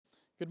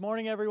Good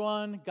morning,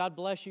 everyone. God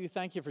bless you.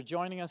 Thank you for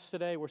joining us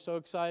today. We're so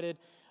excited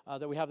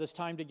that we have this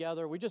time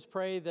together. We just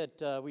pray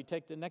that we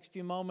take the next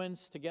few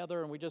moments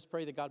together, and we just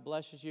pray that God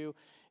blesses you.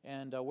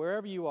 And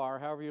wherever you are,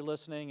 however you're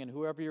listening, and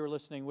whoever you're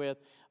listening with,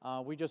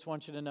 we just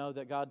want you to know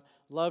that God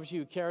loves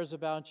you, cares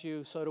about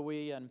you. So do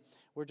we. And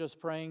we're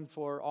just praying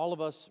for all of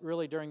us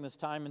really during this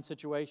time and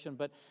situation.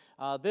 But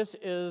this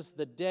is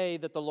the day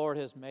that the Lord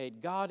has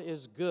made. God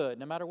is good.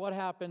 No matter what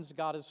happens,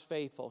 God is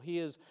faithful. He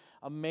is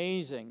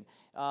amazing.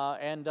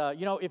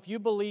 If you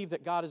believe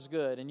that God is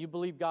good and you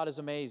believe God is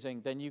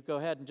amazing, then you go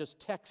ahead and just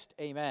text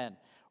amen.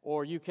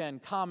 Or you can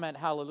comment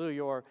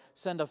hallelujah or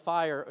send a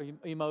fire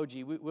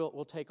emoji.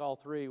 We'll take all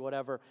three,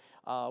 whatever.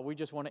 We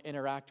just want to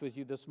interact with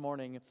you this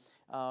morning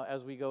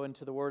as we go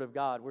into the Word of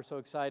God. We're so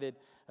excited,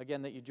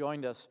 again, that you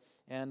joined us.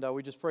 And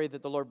we just pray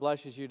that the Lord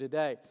blesses you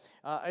today.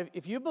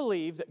 If you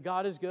believe that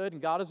God is good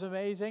and God is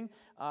amazing,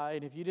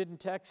 and if you didn't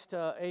text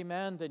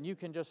amen, then you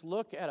can just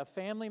look at a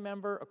family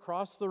member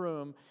across the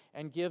room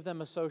and give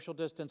them a social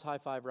distance high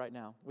five right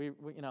now.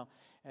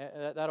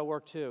 That'll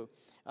work too.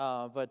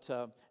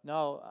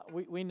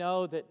 We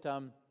know that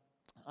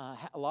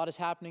a lot is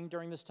happening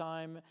during this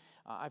time.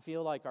 I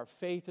feel like our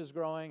faith is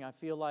growing. I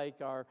feel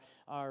like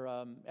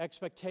our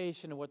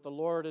expectation of what the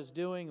Lord is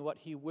doing, what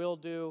He will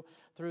do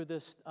through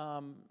this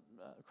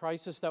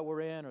crisis that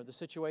we're in or the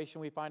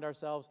situation we find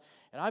ourselves.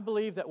 And I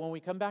believe that when we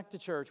come back to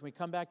church, when we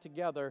come back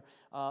together,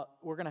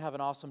 we're going to have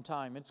an awesome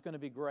time. It's going to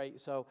be great.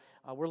 So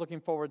we're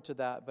looking forward to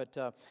that.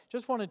 But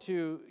just wanted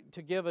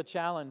to give a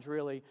challenge,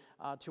 really,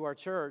 to our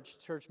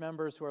church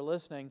members who are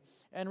listening,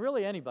 and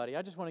really anybody.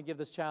 I just want to give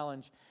this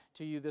challenge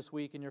to you this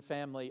week and your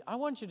family. I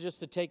want you just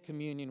to take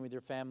communion with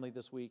your family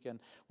this week, and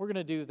we're going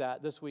to do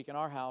that this week in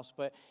our house.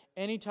 But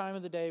any time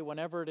of the day,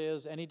 whenever it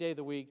is, any day of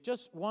the week,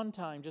 just one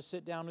time, just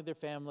sit down with your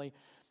family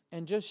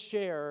and just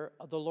share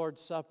the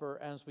Lord's Supper,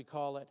 as we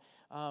call it.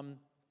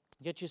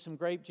 Get you some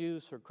grape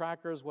juice or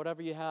crackers,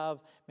 whatever you have.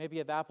 Maybe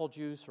you have apple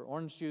juice or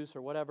orange juice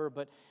or whatever,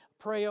 but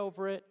pray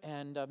over it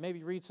and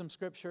maybe read some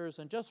scriptures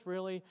and just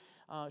really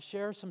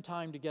share some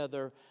time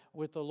together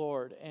with the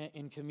Lord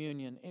in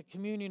communion.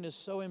 Communion is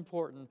so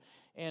important,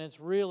 and it's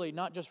really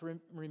not just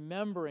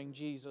remembering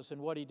Jesus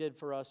and what He did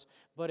for us,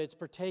 but it's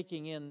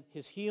partaking in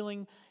His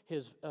healing,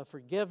 His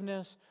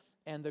forgiveness,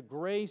 and the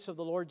grace of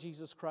the Lord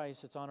Jesus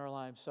Christ that's on our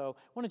lives. So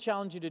I want to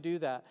challenge you to do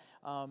that.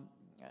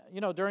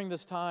 During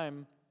this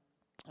time,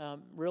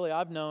 really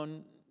I've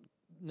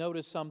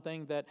noticed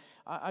something that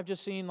I've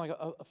just seen, like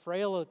a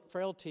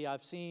frailty.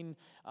 I've seen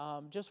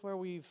just where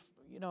we've,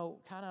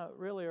 kind of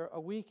really are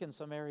weak in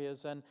some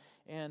areas.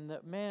 And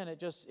man,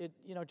 just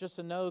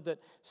to know that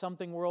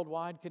something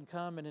worldwide can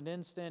come in an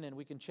instant and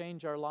we can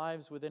change our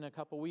lives within a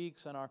couple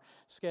weeks and our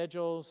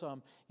schedules,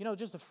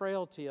 just the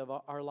frailty of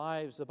our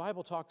lives. The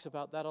Bible talks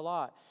about that a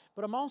lot.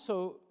 But I'm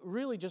also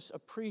really just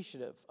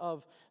appreciative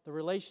of the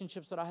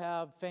relationships that I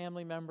have,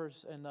 family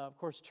members, and of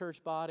course,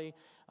 church body.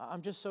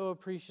 I'm just so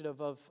appreciative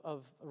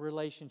of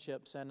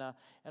relationships, and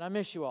I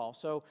miss you all.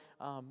 So,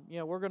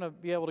 we're going to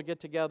be able to get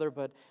together,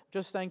 but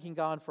just thanking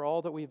God for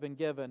all that we've been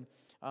given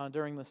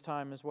during this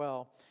time as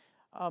well.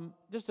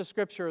 Just a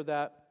scripture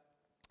that,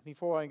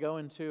 before I go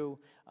into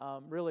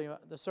really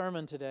the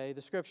sermon today,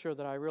 the scripture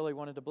that I really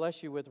wanted to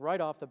bless you with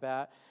right off the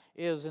bat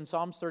is in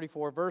Psalms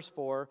 34, verse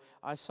 4.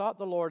 I sought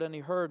the Lord, and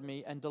He heard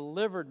me and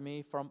delivered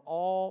me from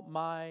all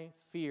my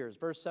fears.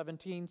 Verse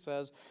 17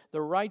 says,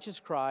 the righteous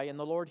cry, and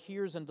the Lord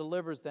hears and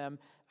delivers them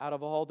out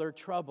of all their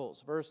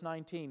troubles. Verse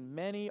 19,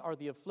 many are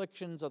the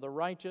afflictions of the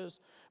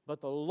righteous,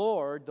 but the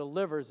Lord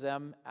delivers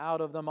them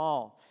out of them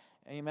all.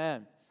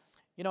 Amen.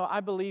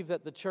 I believe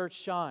that the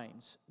church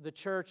shines, the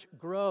church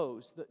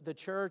grows, the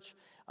church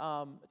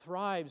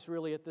thrives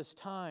really at this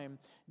time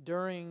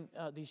during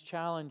these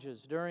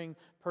challenges, during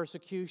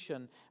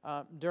persecution,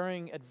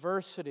 during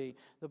adversity.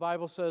 The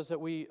Bible says that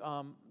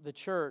the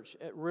church,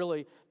 it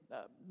really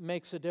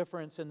makes a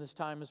difference in this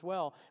time as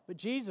well. But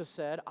Jesus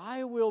said,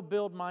 I will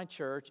build my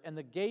church, and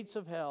the gates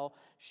of hell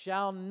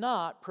shall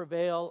not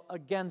prevail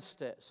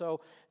against it.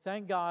 So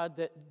thank God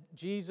that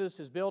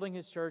Jesus is building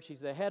His church. He's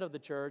the head of the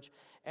church,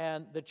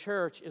 and the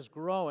church is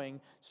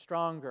growing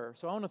stronger.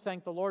 So I want to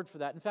thank the Lord for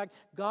that. In fact,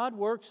 God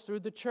works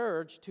through the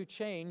church to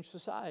change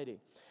society.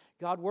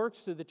 God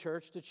works through the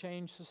church to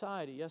change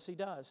society. Yes, He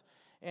does.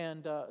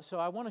 And so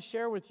I want to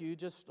share with you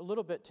just a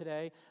little bit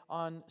today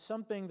on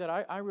something that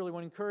I really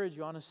want to encourage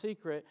you on, a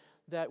secret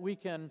that we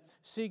can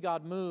see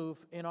God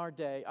move in our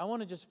day. I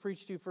want to just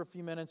preach to you for a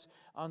few minutes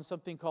on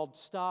something called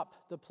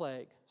Stop the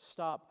Plague.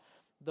 Stop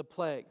the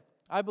Plague.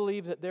 I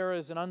believe that there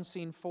is an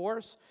unseen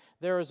force.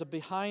 There is a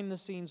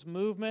behind-the-scenes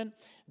movement.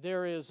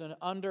 There is an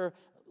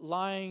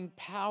underlying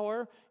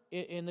power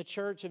in the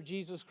church of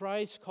Jesus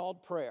Christ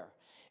called prayer.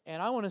 And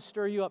I want to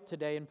stir you up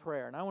today in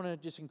prayer. And I want to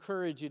just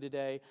encourage you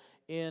today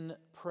in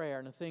prayer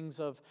and the things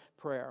of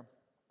prayer.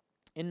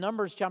 In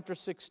Numbers chapter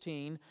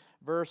 16,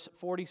 verse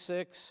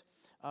 46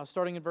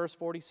 starting in verse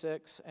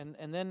 46.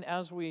 And then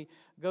as we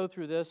go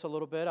through this a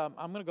little bit, I'm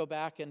going to go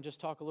back and just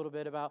talk a little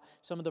bit about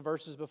some of the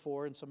verses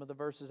before and some of the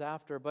verses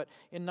after. But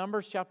in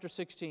Numbers chapter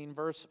 16,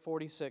 verse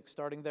 46,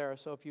 starting there.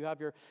 So if you have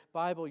your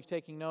Bible, you're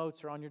taking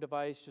notes, or on your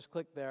device, just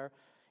click there.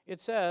 It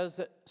says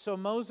that, so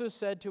Moses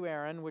said to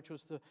Aaron, which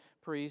was the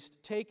priest,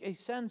 take a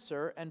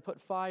censer and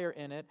put fire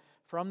in it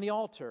from the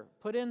altar.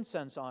 Put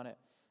incense on it,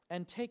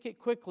 and take it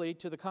quickly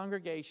to the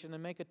congregation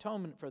and make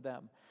atonement for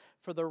them.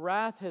 For the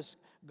wrath has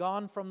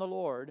gone from the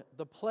Lord,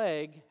 the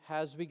plague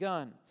has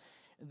begun.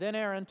 Then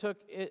Aaron took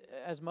it,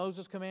 as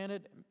Moses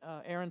commanded,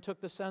 Aaron took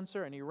the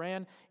censer and he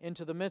ran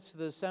into the midst of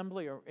the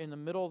assembly, or in the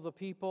middle of the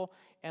people,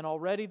 and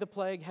already the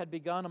plague had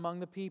begun among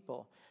the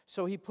people.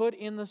 So he put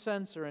in the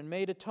censer and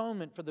made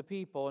atonement for the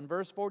people. In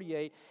verse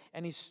 48,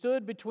 and he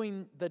stood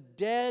between the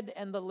dead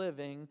and the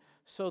living,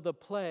 so the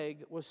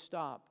plague was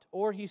stopped.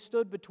 Or he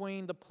stood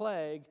between the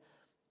plague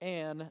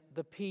and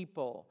the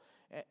people.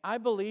 I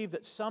believe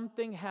that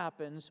something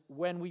happens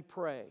when we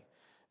pray,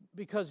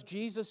 because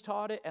Jesus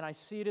taught it, and I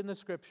see it in the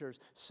Scriptures.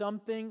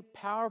 Something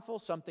powerful,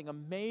 something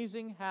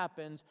amazing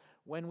happens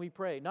when we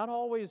pray. Not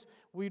always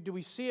do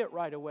we see it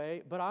right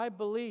away, but I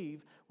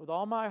believe with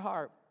all my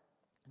heart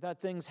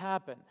that things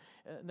happen.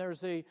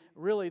 There's the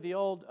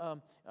old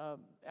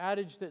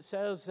adage that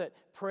says that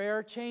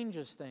prayer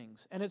changes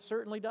things, and it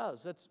certainly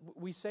does.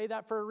 We say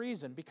that for a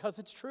reason, because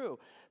it's true.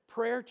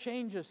 Prayer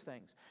changes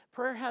things.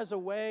 Prayer has a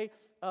way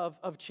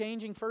of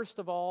changing. First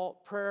of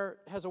all, prayer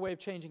has a way of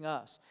changing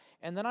us.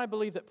 And then I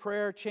believe that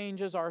prayer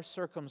changes our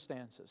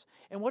circumstances.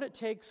 And what it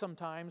takes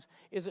sometimes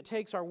is it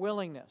takes our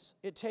willingness,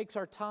 it takes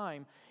our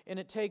time, and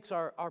it takes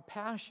our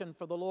passion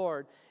for the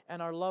Lord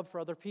and our love for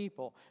other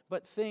people.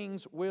 But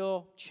things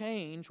will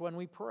change when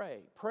we pray.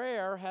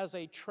 Prayer has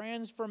a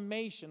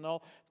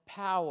transformational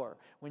power.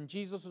 When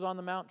Jesus was on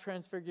the Mount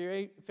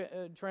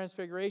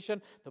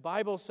Transfiguration, the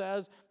Bible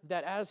says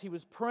that as he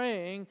was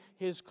praying,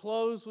 his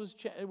clothes were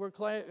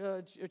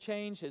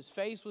changed, his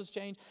face was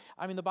changed.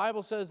 I mean, the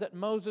Bible says that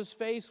Moses'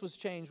 face was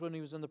changed when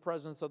he was in the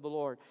presence of the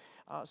Lord.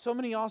 So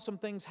many awesome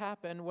things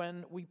happen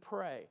when we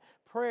pray.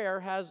 Prayer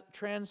has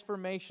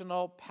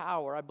transformational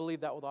power. I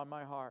believe that with all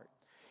my heart.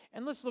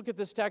 And let's look at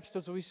this text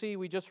as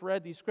we just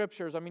read these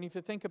scriptures. I mean, if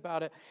you think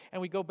about it,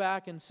 and we go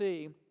back and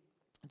see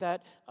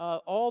that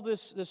all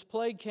this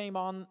plague came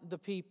on the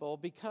people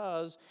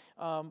because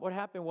what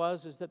happened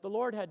is that the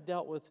Lord had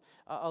dealt with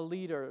a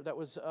leader that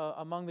was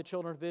among the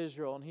children of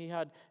Israel, and he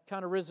had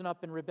kind of risen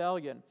up in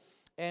rebellion.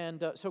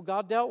 And so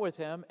God dealt with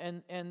him,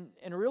 and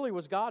it really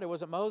was God, it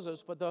wasn't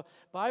Moses, but the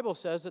Bible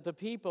says that the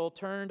people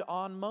turned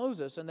on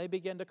Moses, and they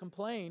began to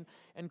complain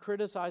and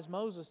criticize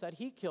Moses that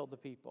he killed the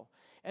people.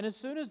 And as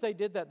soon as they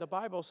did that, the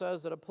Bible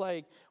says that a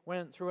plague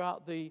went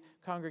throughout the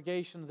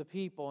congregation of the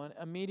people, and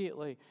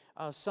immediately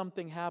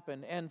something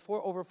happened. And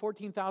over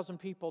 14,000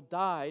 people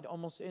died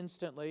almost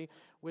instantly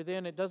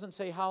within, it doesn't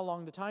say how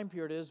long the time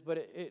period is, but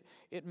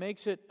it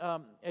makes it,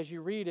 as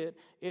you read it,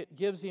 it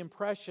gives the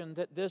impression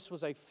that this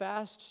was a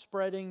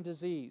fast-spreading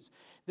disease.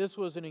 This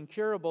was an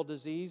incurable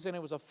disease, and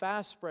it was a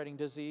fast-spreading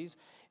disease.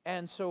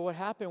 And so what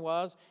happened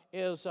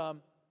is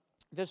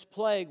this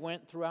plague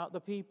went throughout the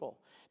people.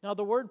 Now,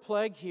 the word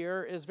plague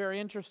here is very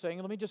interesting.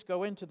 Let me just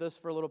go into this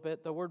for a little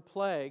bit. The word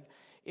plague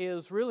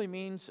really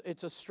means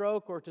it's a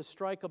stroke or to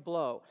strike a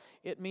blow.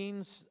 It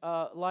means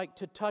like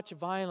to touch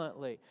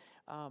violently.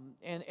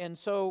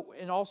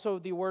 And also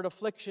the word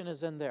affliction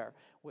is in there.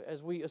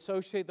 As we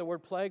associate the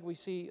word plague, we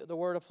see the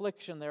word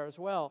affliction there as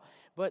well.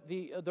 But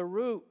the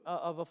root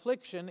of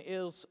affliction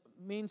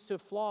means to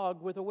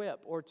flog with a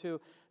whip, or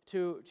to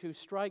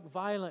strike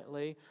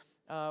violently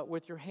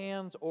with your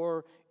hands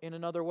or in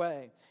another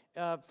way.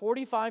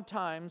 45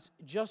 times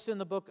just in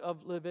the book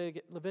of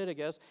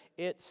Leviticus,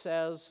 it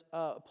says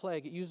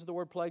plague. It uses the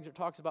word plagues, it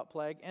talks about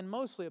plague, and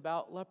mostly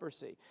about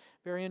leprosy.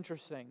 Very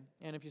interesting.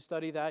 And if you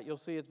study that, you'll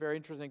see it's very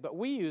interesting. But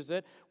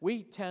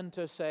we tend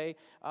to say,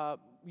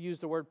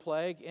 use the word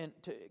plague, and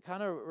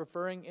kind of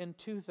referring in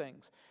two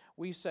things.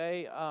 We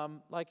say,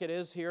 like it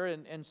is here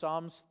in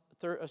Psalms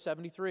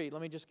 73. Let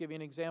me just give you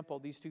an example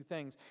of these two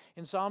things.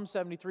 In Psalm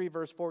 73,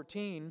 verse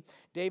 14,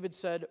 David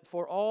said,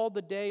 "For all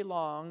the day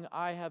long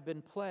I have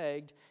been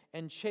plagued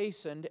and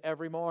chastened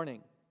every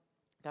morning."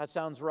 That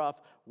sounds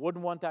rough.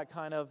 Wouldn't want that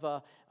kind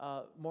of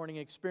morning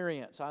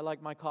experience. I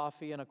like my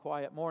coffee and a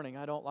quiet morning.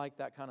 I don't like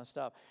that kind of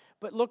stuff.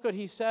 But look what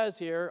he says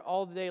here,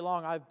 all the day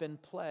long I've been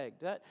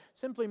plagued. That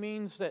simply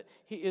means that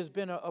he has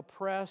been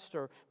oppressed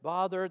or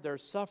bothered.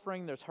 There's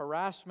suffering, there's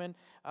harassment.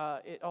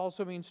 It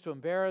also means to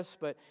embarrass,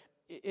 but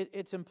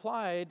it's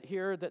implied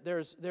here that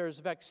there's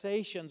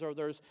vexations or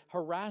there's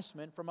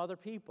harassment from other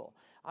people.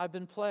 I've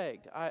been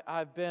plagued.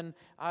 I've been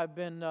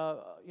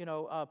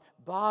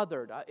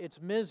bothered.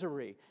 It's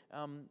misery.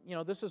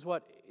 This is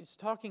what it's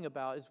talking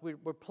about. Is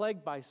we're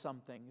plagued by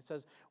something. It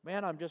says,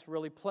 "Man, I'm just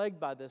really plagued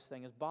by this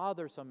thing. It's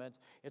bothersome.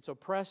 It's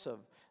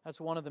oppressive."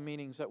 That's one of the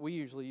meanings that we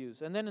usually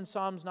use. And then in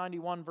Psalms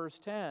 91, verse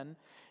 10,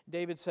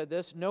 David said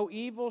this: "No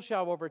evil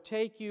shall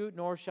overtake you,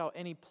 nor shall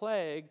any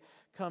plague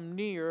come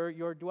near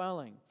your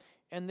dwelling."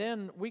 And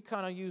then we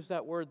kind of use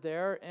that word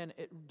there, and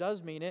it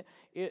does mean it.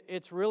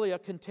 It's really a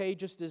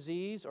contagious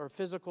disease or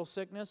physical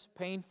sickness,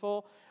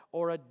 painful,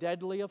 or a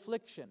deadly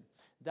affliction.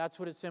 That's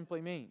what it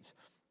simply means.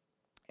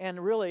 And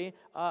really,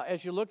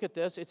 as you look at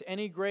this, it's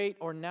any great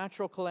or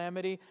natural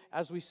calamity,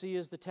 as we see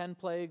as the 10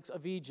 plagues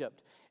of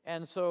Egypt.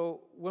 And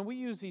so when we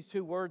use these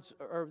two words,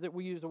 or that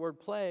we use the word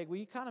plague,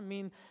 we kind of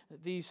mean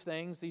these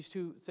things, these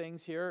two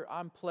things here.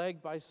 I'm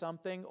plagued by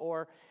something,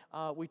 or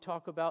we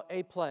talk about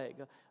a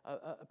plague,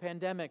 a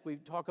pandemic. We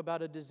talk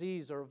about a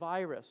disease or a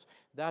virus.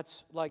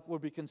 That's like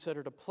would be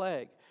considered a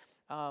plague.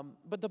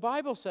 But the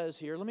Bible says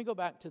here, let me go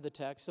back to the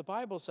text. The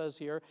Bible says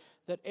here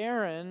that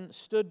Aaron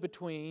stood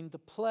between the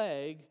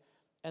plague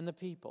and the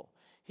people.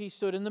 He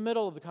stood in the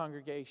middle of the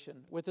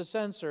congregation with a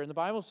censer. And the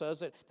Bible says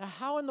that, now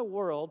how in the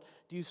world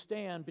do you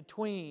stand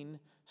between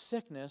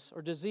sickness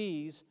or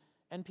disease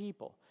and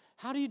people?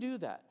 How do you do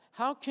that?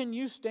 How can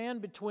you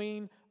stand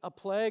between a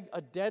plague,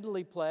 a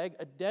deadly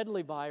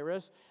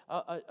virus,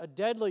 a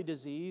deadly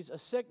disease, a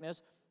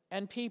sickness,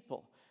 and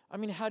people? I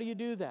mean, how do you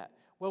do that?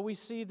 Well, we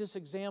see this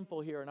example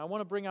here, and I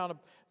want to bring out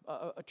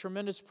a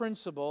tremendous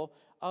principle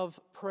of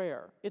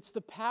prayer. It's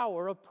the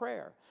power of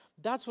prayer.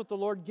 That's what the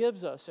Lord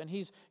gives us, and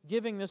He's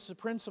giving this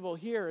principle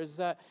here, is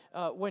that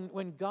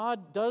when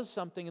God does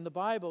something in the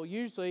Bible,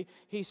 usually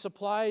He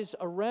supplies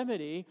a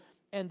remedy,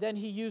 and then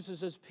He uses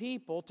His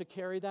people to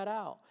carry that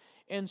out.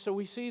 And so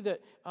we see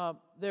that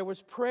there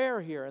was prayer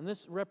here, and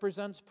this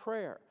represents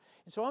prayer.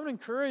 And so I want to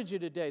encourage you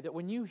today that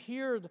when you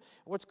hear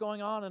what's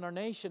going on in our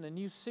nation and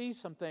you see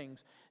some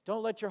things,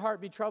 don't let your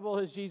heart be troubled,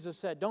 as Jesus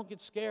said. Don't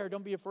get scared.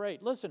 Don't be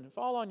afraid. Listen,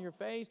 fall on your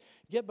face,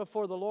 get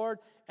before the Lord,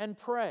 and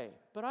pray.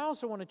 But I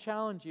also want to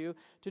challenge you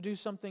to do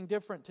something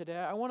different today.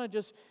 I want to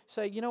just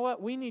say, you know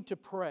what? We need to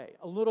pray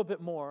a little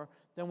bit more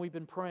than we've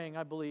been praying,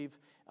 I believe,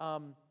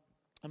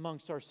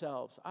 amongst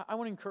ourselves. I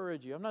want to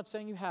encourage you. I'm not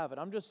saying you have it.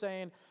 I'm just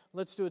saying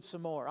let's do it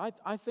some more.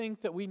 I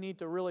think that we need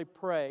to really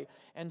pray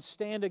and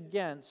stand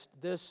against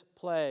this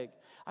plague.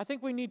 I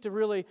think we need to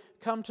really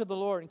come to the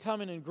Lord and come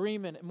in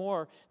agreement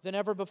more than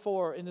ever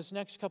before in this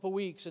next couple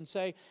weeks and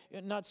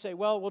not say,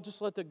 well, we'll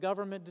just let the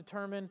government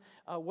determine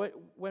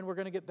when we're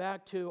going to get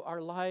back to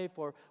our life,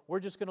 or we're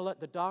just going to let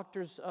the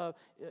doctors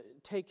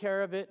take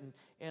care of it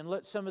and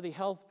let some of the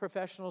health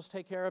professionals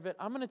take care of it.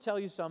 I'm going to tell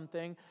you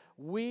something.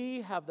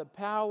 We have the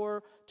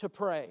power to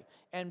pray,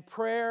 and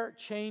prayer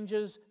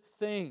changes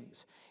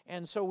things.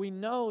 And so we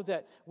know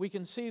that we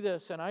can see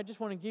this, and I just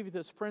want to give you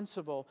this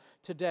principle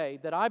today,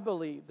 that I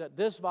believe that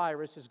this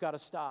virus has got to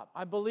stop.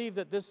 I believe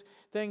that this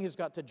thing has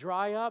got to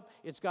dry up.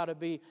 It's got to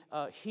be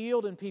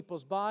healed in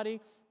people's body,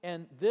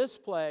 and this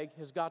plague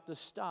has got to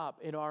stop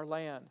in our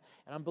land.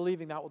 And I'm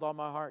believing that with all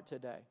my heart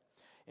today.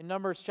 In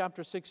Numbers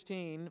chapter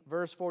 16,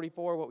 verse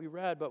 44, what we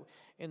read, but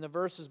in the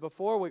verses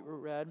before we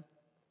read,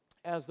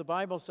 as the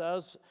Bible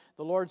says,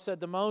 the Lord said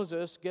to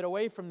Moses, get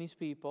away from these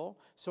people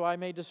so I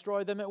may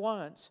destroy them at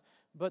once.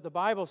 But the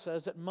Bible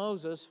says that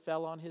Moses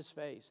fell on his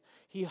face.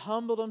 He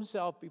humbled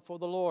himself before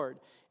the Lord.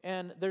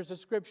 And there's a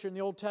scripture in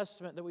the Old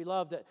Testament that we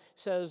love that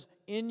says,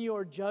 in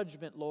your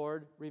judgment,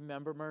 Lord,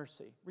 remember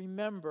mercy.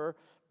 Remember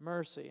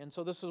mercy. And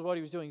so this is what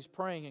he was doing. He's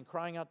praying and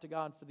crying out to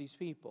God for these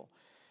people.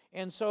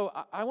 And so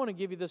I want to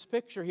give you this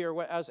picture here.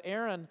 As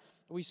Aaron,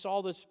 we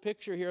saw this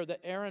picture here that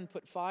Aaron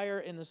put fire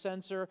in the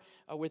censer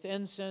with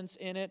incense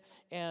in it.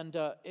 And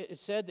it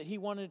said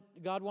that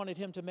God wanted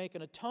him to make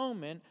an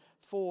atonement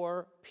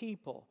for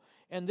people.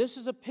 And this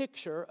is a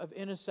picture of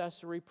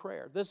intercessory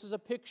prayer. This is a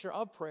picture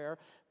of prayer,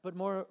 but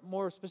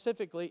more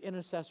specifically,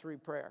 intercessory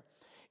prayer.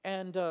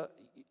 And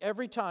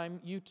every time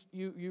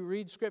you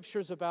read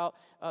scriptures about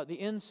the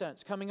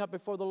incense coming up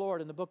before the Lord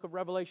in the book of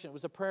Revelation, it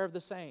was a prayer of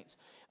the saints.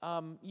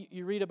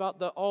 You read about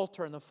the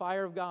altar and the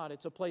fire of God.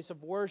 It's a place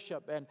of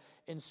worship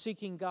and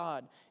seeking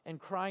God and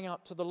crying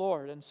out to the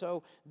Lord. And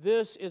so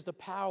this is the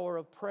power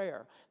of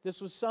prayer.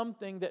 This was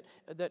something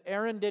that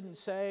Aaron didn't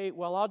say,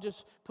 well, I'll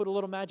just put a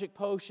little magic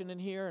potion in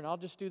here and I'll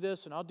just do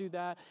this and I'll do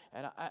that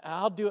and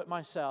I'll do it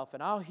myself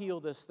and I'll heal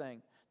this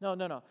thing.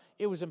 No.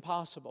 It was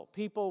impossible.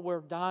 People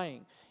were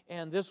dying.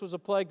 And this was a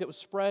plague that was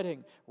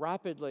spreading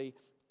rapidly.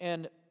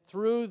 And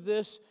through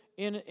this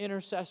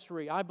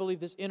intercessory, I believe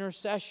this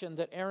intercession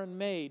that Aaron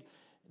made,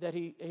 that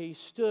he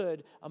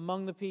stood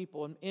among the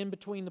people and in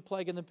between the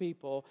plague and the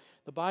people,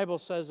 the Bible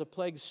says the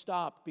plague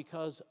stopped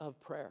because of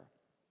prayer.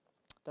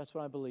 That's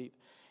what I believe.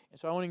 And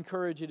so I want to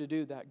encourage you to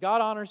do that.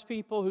 God honors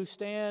people who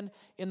stand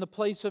in the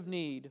place of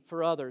need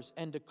for others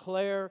and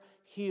declare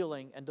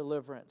healing and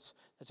deliverance.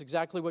 That's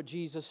exactly what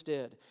Jesus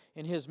did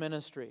in his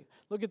ministry.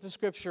 Look at the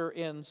scripture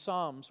in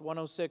Psalms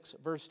 106,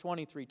 verse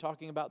 23,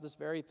 talking about this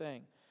very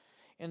thing.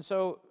 And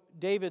so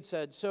David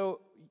said,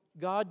 so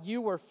God,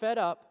 you were fed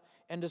up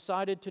and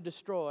decided to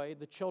destroy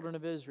the children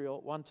of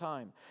Israel one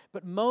time.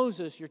 But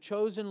Moses, your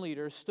chosen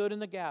leader, stood in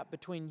the gap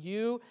between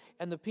you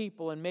and the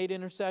people and made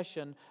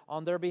intercession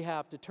on their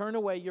behalf to turn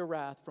away your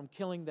wrath from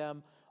killing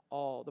them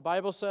all. The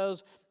Bible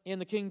says in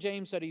the King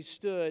James that he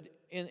stood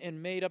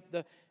and made up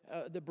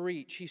the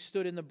breach. He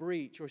stood in the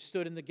breach or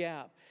stood in the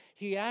gap.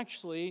 He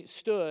actually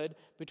stood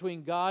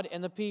between God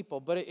and the people.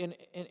 But in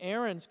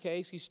Aaron's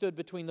case, he stood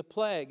between the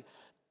plague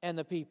and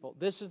the people.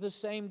 This is the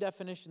same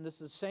definition.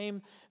 This is the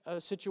same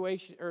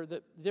situation, or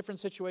the different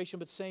situation,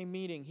 but same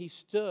meaning. He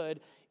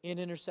stood in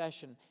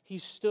intercession. He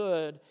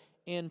stood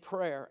in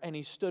prayer, and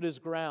he stood his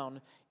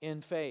ground in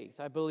faith.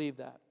 I believe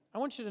that. I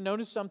want you to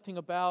notice something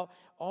about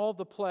all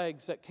the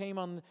plagues that came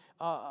on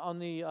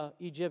the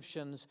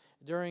Egyptians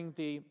during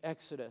the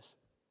Exodus,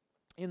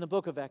 in the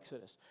book of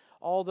Exodus.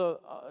 All the,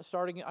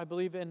 starting, I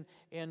believe,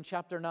 in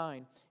chapter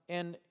 9.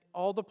 And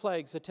all the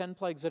plagues, the 10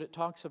 plagues that it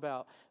talks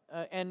about.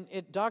 And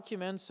it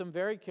documents them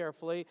very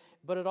carefully,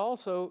 but it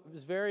also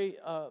is very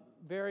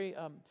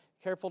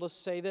careful to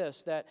say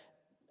this, that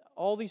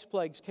all these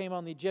plagues came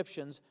on the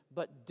Egyptians,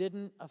 but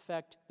didn't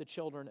affect the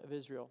children of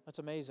Israel. That's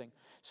amazing.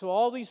 So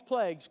all these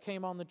plagues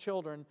came on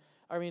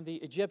the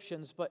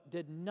Egyptians, but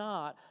did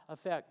not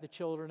affect the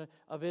children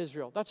of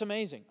Israel. That's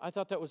amazing. I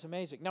thought that was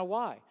amazing. Now,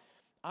 why?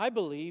 I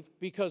believe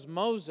because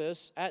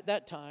Moses, at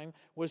that time,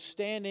 was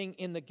standing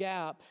in the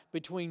gap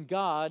between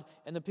God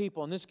and the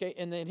people. In this case,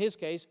 in his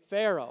case,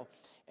 Pharaoh.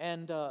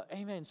 And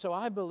amen. So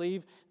I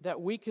believe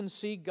that we can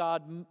see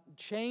God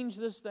change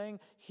this thing,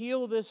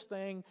 heal this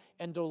thing,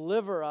 and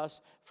deliver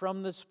us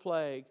from this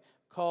plague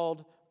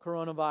called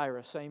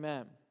coronavirus.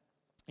 Amen.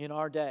 In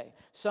our day.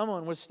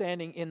 Someone was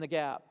standing in the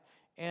gap.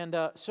 And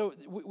so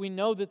we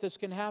know that this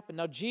can happen.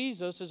 Now,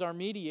 Jesus is our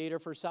mediator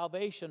for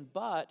salvation,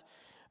 but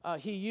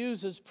he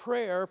uses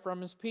prayer from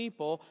his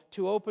people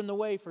to open the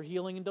way for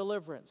healing and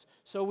deliverance.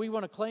 So we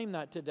want to claim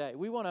that today.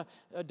 We want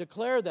to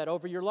declare that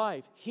over your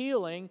life.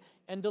 Healing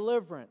and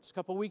deliverance. A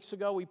couple weeks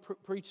ago, we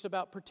preached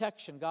about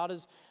protection. God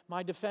is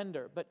my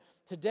defender. But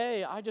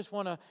today, I just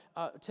want to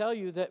tell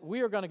you that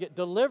we are going to get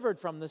delivered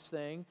from this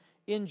thing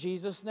in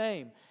Jesus'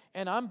 name.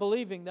 And I'm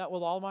believing that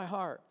with all my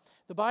heart.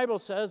 The Bible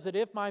says that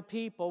if my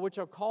people, which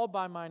are called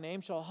by my name,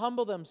 shall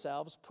humble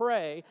themselves,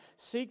 pray,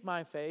 seek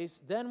my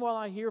face, then will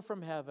I hear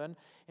from heaven.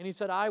 And he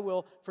said, I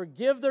will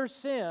forgive their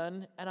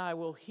sin, and I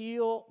will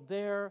heal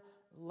their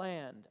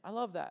land. I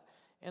love that.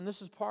 And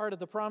this is part of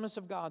the promise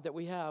of God that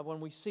we have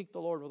when we seek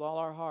the Lord with all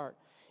our heart.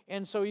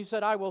 And so he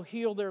said, I will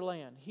heal their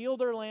land. Heal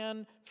their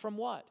land from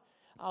what?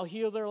 I'll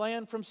heal their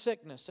land from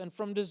sickness and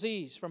from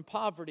disease, from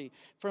poverty,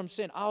 from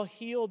sin. I'll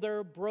heal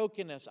their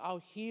brokenness. I'll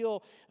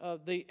heal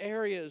the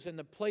areas and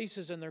the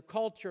places in their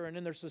culture and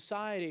in their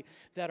society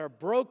that are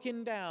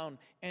broken down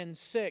and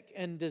sick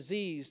and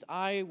diseased.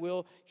 I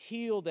will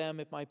heal them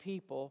if my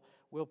people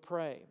will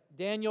pray.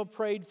 Daniel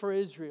prayed for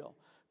Israel.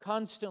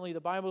 Constantly,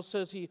 the Bible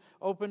says he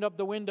opened up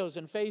the windows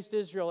and faced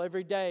Israel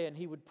every day, and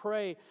he would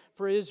pray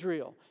for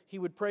Israel. He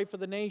would pray for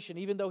the nation.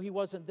 Even though he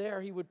wasn't there,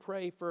 he would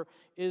pray for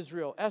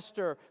Israel.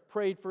 Esther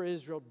prayed for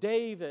Israel.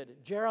 David,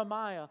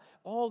 Jeremiah,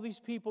 all these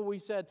people we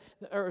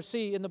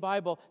see in the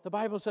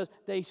Bible says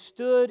they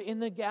stood in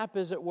the gap,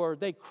 as it were.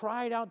 They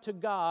cried out to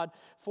God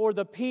for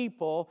the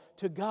people,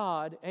 to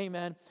God.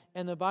 Amen.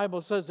 And the Bible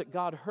says that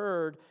God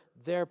heard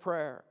their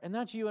prayer. And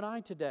that's you and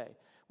I today.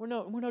 We're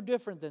no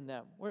different than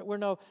them.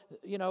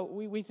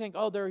 We think,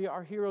 they're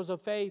our heroes of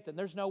faith, and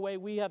there's no way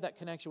we have that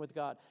connection with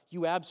God.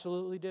 You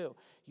absolutely do.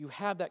 You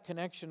have that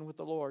connection with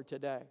the Lord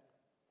today.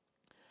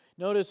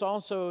 Notice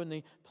also in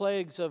the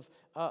plagues of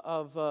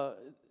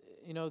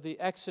the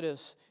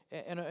Exodus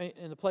and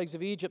in the plagues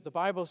of Egypt, the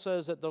Bible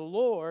says that the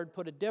Lord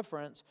put a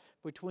difference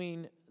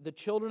between the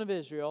children of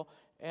Israel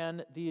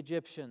and the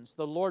Egyptians.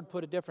 The Lord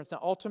put a difference. Now,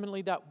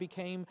 ultimately, that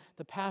became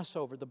the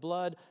Passover, the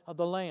blood of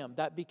the Lamb.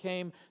 That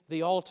became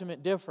the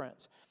ultimate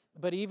difference.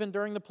 But even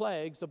during the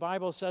plagues, the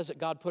Bible says that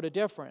God put a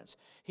difference.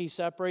 He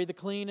separated the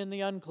clean and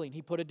the unclean.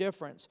 He put a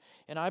difference.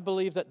 And I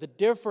believe that the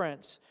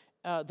difference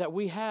that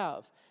we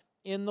have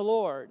in the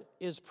Lord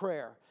is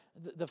prayer.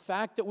 The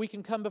fact that we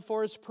can come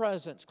before His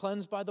presence,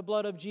 cleansed by the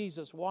blood of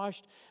Jesus,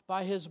 washed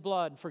by His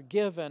blood,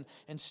 forgiven,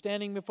 and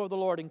standing before the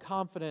Lord in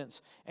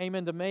confidence,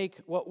 amen, to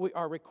make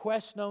our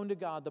requests known to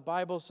God. The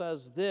Bible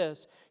says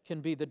this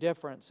can be the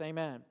difference,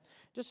 amen.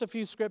 Just a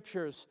few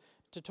scriptures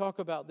to talk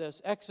about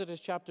this.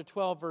 Exodus chapter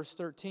 12, verse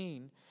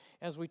 13,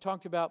 as we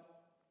talked about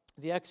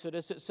the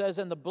Exodus, it says,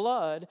 and the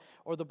blood,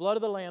 or the blood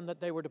of the lamb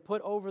that they were to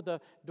put over the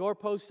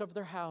doorposts of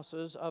their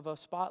houses of a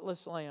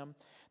spotless lamb,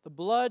 the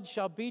blood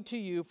shall be to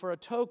you for a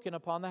token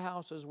upon the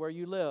houses where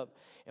you live.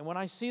 And when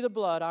I see the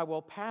blood, I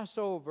will pass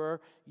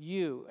over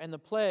you, and the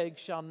plague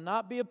shall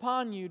not be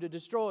upon you to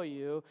destroy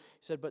you.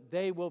 He said, but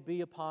they will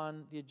be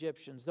upon the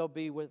Egyptians. They'll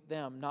be with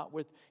them, not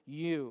with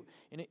you.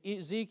 In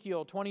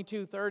Ezekiel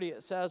 22:30,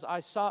 it says, I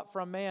sought for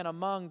a man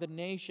among the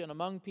nation,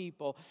 among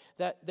people,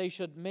 that they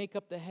should make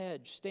up the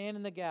hedge, stand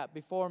in the gap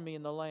before me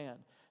in the land,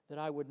 that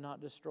I would not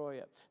destroy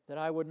it, that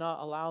I would not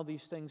allow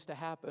these things to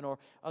happen, or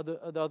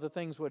other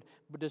things would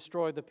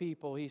destroy the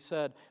people. He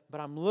said,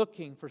 but I'm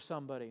looking for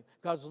somebody.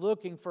 God's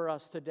looking for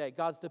us today.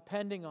 God's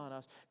depending on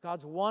us.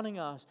 God's wanting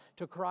us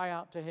to cry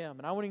out to Him.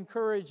 And I want to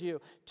encourage you,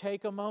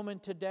 take a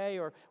moment today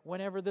or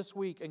whenever this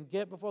week and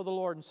get before the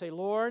Lord and say,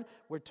 Lord,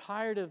 we're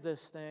tired of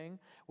this thing.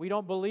 We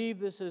don't believe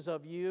this is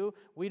of you.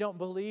 We don't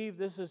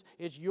believe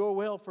it's your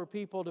will for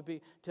people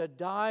to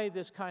die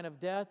this kind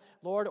of death,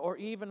 Lord, or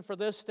even for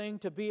this thing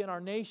to be in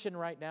our nation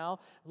right now.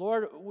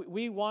 Lord,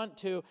 we want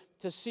to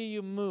see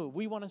you move.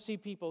 We want to see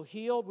people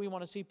healed. We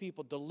want to see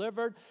people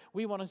delivered.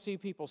 We want to see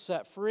people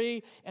set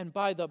free. And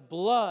by the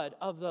blood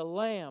of the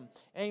Lamb,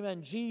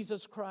 amen,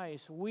 Jesus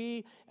Christ,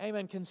 we,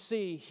 amen, can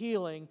see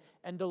healing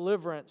and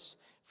deliverance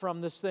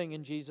from this thing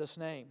in Jesus'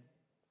 name.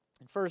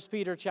 In 1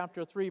 Peter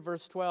chapter 3,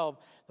 verse 12,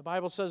 the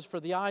Bible says, for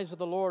the eyes of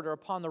the Lord are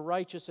upon the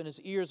righteous, and His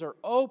ears are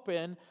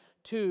open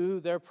to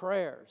their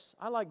prayers.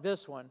 I like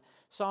this one.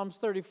 Psalms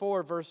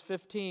 34, verse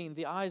 15,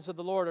 the eyes of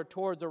the Lord are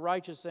toward the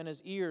righteous, and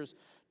His ears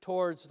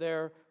towards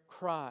their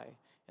cry.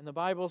 And the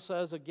Bible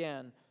says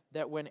again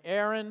that when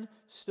Aaron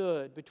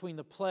stood between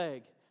the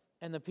plague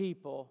and the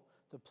people,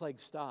 the plague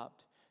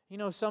stopped. You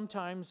know,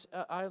 sometimes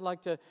I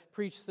like to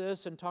preach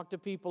this and talk to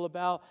people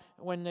about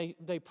when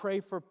they pray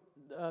for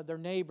their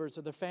neighbors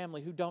or their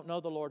family who don't know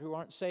the Lord, who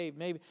aren't saved.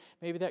 Maybe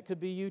that could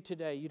be you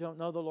today. You don't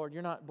know the Lord.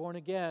 You're not born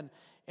again.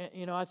 And,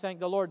 you know, I thank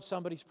the Lord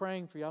somebody's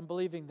praying for you. I'm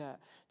believing that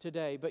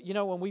today. But, you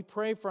know, when we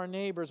pray for our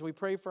neighbors, we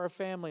pray for our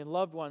family and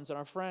loved ones and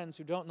our friends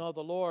who don't know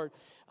the Lord,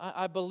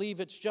 I believe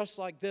it's just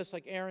like this,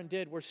 like Aaron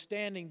did. We're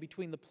standing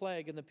between the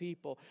plague and the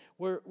people.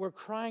 We're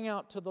crying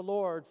out to the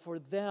Lord for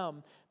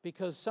them,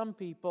 because some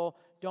people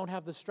don't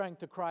have the strength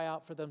to cry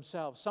out for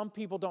themselves. Some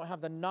people don't have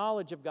the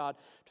knowledge of God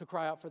to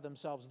cry out for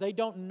themselves. They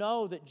don't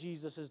know that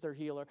Jesus is their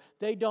healer.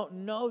 They don't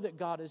know that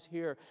God is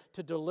here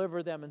to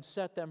deliver them and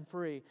set them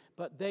free.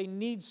 But they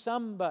need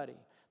somebody.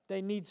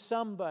 They need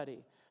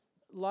somebody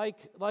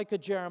like a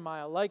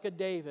Jeremiah, like a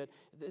David.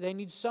 They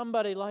need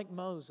somebody like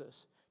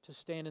Moses to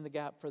stand in the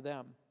gap for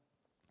them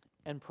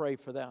and pray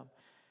for them.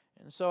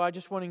 And so I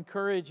just want to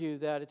encourage you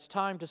that it's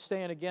time to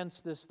stand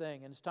against this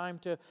thing, and it's time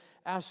to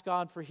ask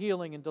God for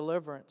healing and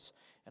deliverance.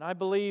 And I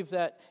believe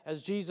that,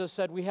 as Jesus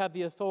said, we have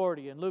the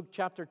authority. In Luke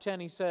chapter 10,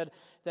 He said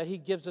that He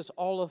gives us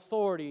all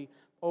authority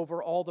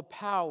over all the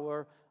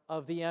power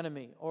of the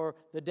enemy or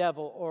the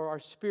devil or our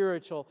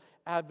spiritual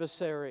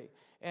adversary.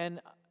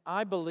 And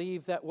I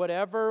believe that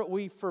whatever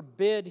we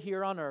forbid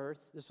here on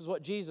earth, this is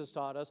what Jesus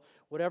taught us,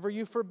 whatever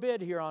you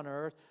forbid here on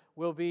earth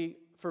will be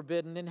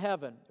forbidden in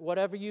heaven.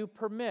 Whatever you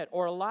permit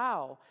or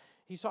allow,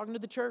 He's talking to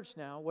the church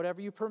now,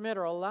 whatever you permit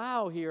or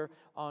allow here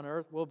on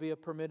earth will be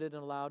permitted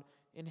and allowed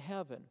in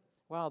heaven.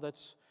 Wow,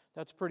 that's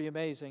pretty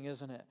amazing,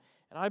 isn't it?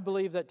 And I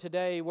believe that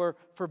today we're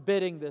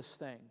forbidding this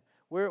thing.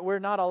 We're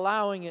not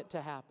allowing it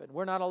to happen.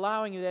 We're not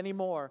allowing it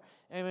anymore,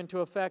 amen,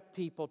 to affect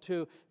people,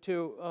 to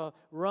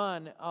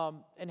run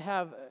and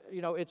have,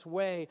 its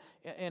way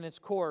and its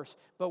course.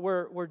 But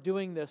we're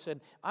doing this. And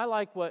I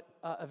like what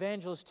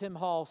evangelist Tim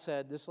Hall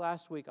said this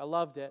last week. I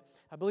loved it.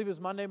 I believe it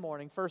was Monday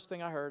morning, first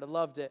thing I heard. I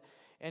loved it.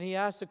 And he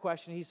asked the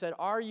question, he said,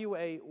 are you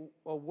a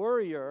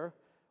worrier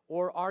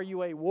or are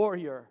you a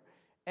warrior?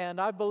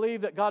 And I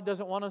believe that God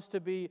doesn't want us to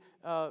be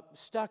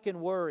stuck in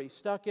worry,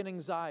 stuck in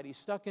anxiety,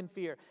 stuck in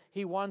fear.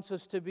 He wants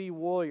us to be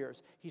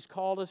warriors. He's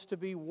called us to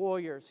be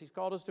warriors. He's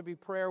called us to be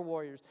prayer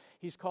warriors.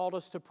 He's called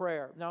us to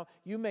prayer. Now,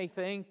 you may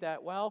think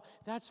that, well,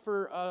 that's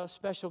for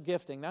special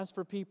gifting. That's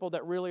for people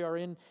that really are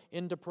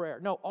into prayer.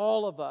 No,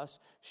 all of us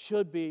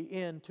should be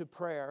into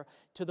prayer,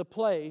 to the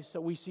place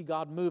that we see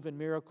God move in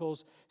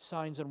miracles,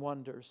 signs, and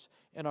wonders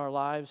in our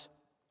lives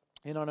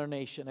and on our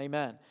nation.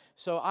 Amen.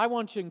 So I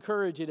want to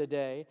encourage you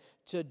today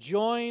to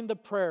join the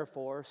prayer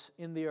force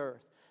in the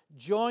earth.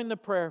 Join the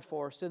prayer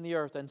force in the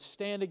earth and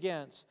stand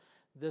against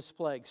this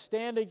plague.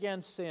 Stand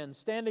against sin.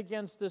 Stand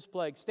against this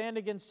plague. Stand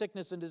against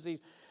sickness and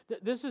disease.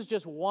 This is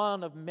just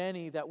one of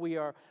many that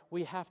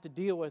we have to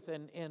deal with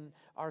in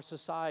our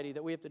society,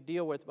 that we have to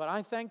deal with. But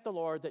I thank the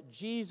Lord that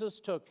Jesus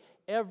took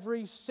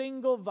every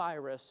single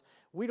virus.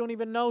 We don't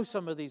even know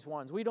some of these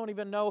ones. We don't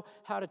even know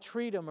how to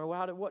treat them or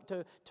what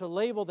to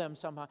label them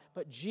somehow.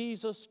 But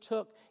Jesus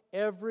took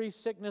every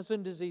sickness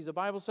and disease. The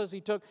Bible says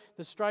He took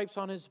the stripes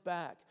on His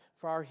back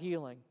for our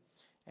healing.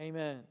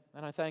 Amen.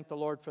 And I thank the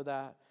Lord for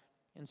that.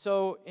 And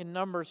so in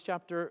Numbers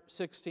chapter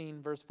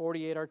 16, verse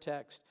 48, our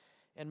text,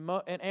 and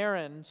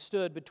Aaron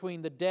stood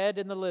between the dead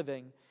and the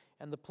living,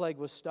 and the plague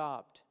was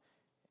stopped.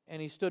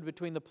 And he stood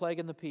between the plague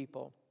and the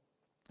people,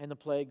 and the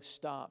plague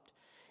stopped.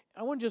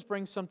 I want to just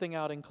bring something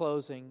out in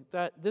closing,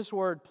 that this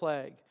word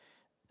plague,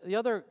 the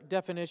other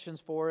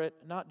definitions for it,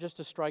 not just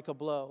to strike a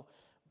blow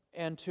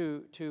and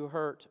to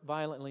hurt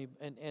violently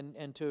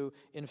and to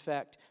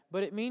infect,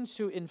 but it means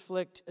to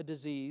inflict a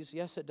disease.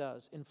 Yes, it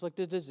does. Inflict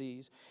a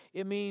disease.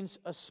 It means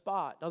a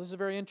spot. Now, this is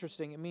very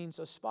interesting. It means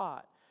a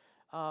spot.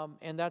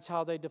 And that's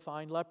how they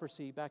defined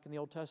leprosy back in the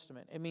Old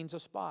Testament. It means a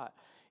spot.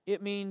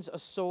 It means a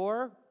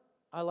sore.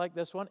 I like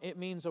this one. It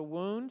means a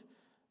wound.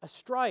 A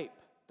stripe.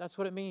 That's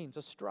what it means,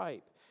 a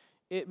stripe.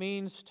 it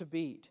means to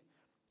beat.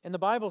 And the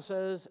Bible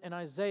says in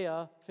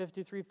Isaiah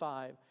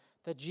 53:5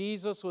 that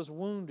Jesus was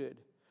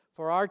wounded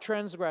for our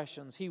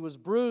transgressions. He was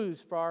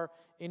bruised for our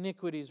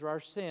iniquities or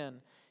our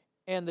sin.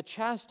 And the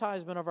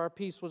chastisement of our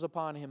peace was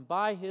upon him.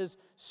 By his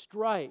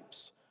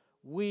stripes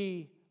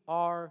we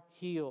are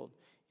healed.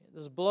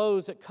 Those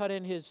blows that cut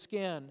in his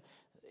skin,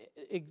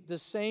 the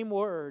same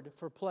word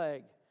for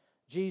plague.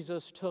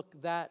 Jesus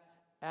took that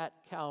at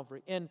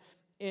Calvary. And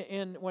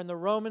when the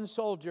Roman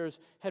soldiers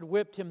had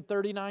whipped him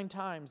 39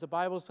 times, the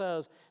Bible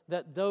says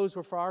that those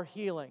were for our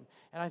healing.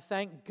 And I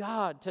thank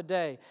God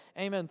today,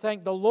 amen,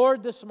 thank the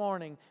Lord this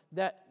morning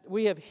that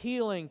we have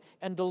healing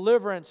and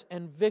deliverance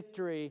and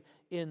victory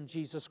in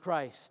Jesus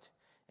Christ.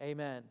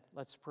 Amen.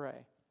 Let's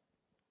pray.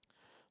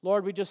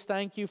 Lord, we just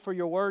thank you for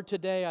your word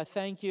today. I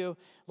thank you,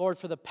 Lord,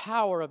 for the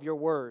power of your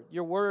word.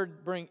 Your word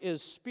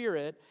is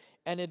spirit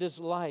and it is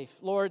life.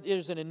 Lord, it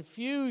is an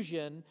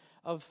infusion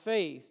of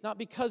faith, not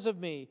because of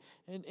me,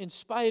 in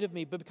spite of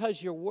me, but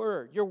because your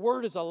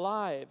word is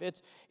alive.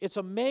 It's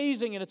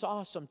amazing and it's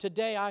awesome.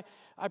 Today,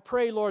 I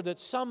pray, Lord, that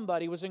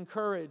somebody was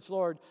encouraged,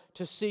 Lord,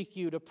 to seek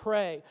you, to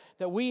pray,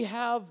 that we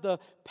have the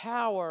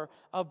power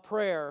of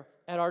prayer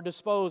at our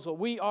disposal.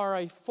 We are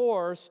a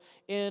force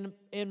in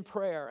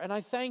prayer. And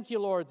I thank you,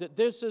 Lord, that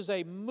this is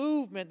a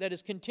movement that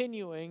is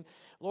continuing,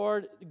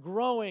 Lord,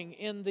 growing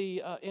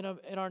in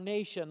our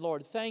nation.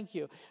 Lord, thank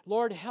you.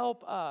 Lord,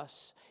 help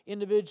us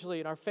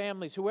individually in our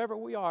families, whoever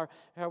we are,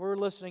 however we're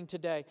listening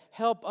today.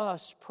 Help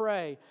us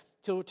pray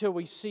till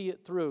we see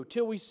it through,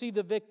 till we see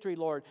the victory,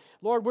 Lord.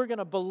 Lord, we're going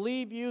to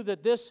believe you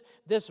that this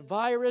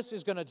virus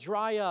is going to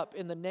dry up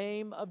in the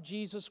name of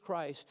Jesus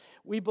Christ.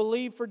 We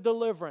believe for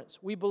deliverance.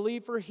 We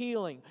believe for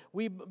healing.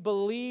 We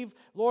believe,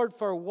 Lord,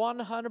 for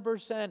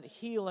 100%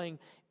 healing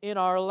in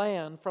our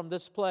land from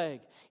this plague,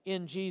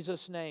 in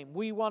Jesus' name.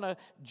 We want to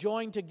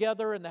join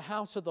together in the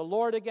house of the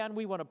Lord again.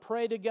 We want to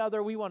pray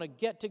together. We want to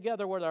get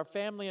together with our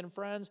family and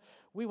friends.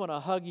 We want to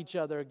hug each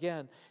other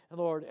again,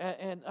 Lord.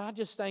 And I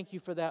just thank you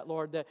for that,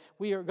 Lord, that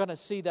we are going to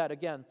see that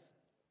again.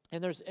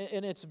 And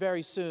it's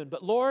very soon.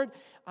 But Lord,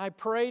 I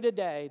pray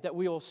today that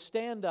we will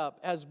stand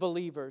up as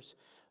believers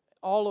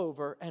all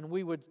over and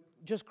we would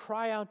just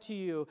cry out to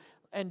you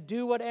and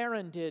do what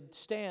Aaron did,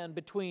 stand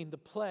between the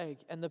plague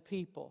and the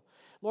people.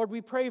 Lord,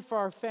 we pray for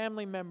our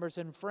family members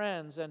and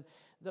friends and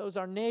those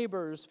our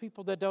neighbors,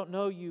 people that don't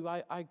know you.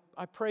 I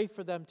pray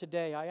for them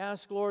today. I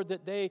ask, Lord,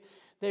 that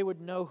they would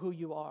know who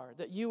you are,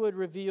 that you would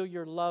reveal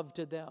your love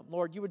to them.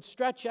 Lord, you would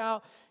stretch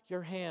out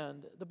your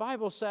hand. The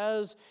Bible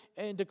says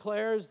and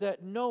declares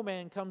that no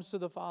man comes to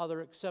the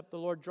Father except the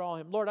Lord draw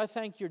him. Lord, I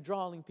thank you're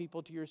drawing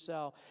people to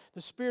yourself.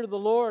 The Spirit of the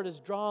Lord is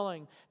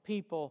drawing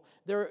people.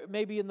 They're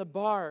maybe in the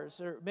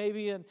bars, or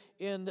maybe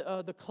in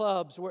the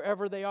clubs,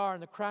 wherever they are,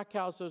 in the crack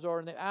houses or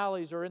in the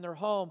alleys or in their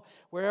home,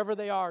 wherever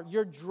they are.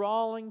 You're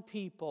drawing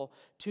people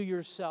to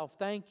yourself.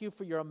 Thank you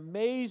for your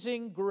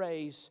amazing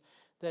grace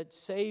that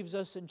saves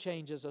us and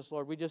changes us,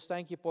 Lord. We just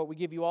thank you for it. We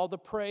give you all the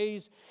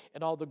praise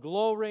and all the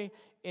glory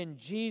in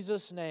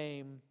Jesus'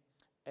 name.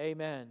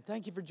 Amen.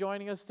 Thank you for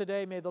joining us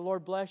today. May the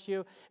Lord bless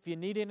you. If you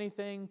need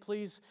anything,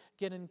 please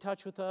get in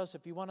touch with us.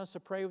 If you want us to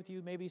pray with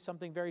you, maybe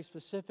something very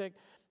specific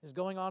is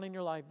going on in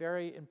your life,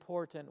 very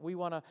important. We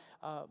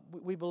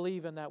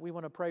believe in that. We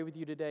want to pray with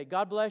you today.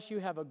 God bless you.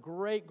 Have a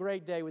great,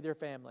 great day with your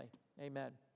family. Amen.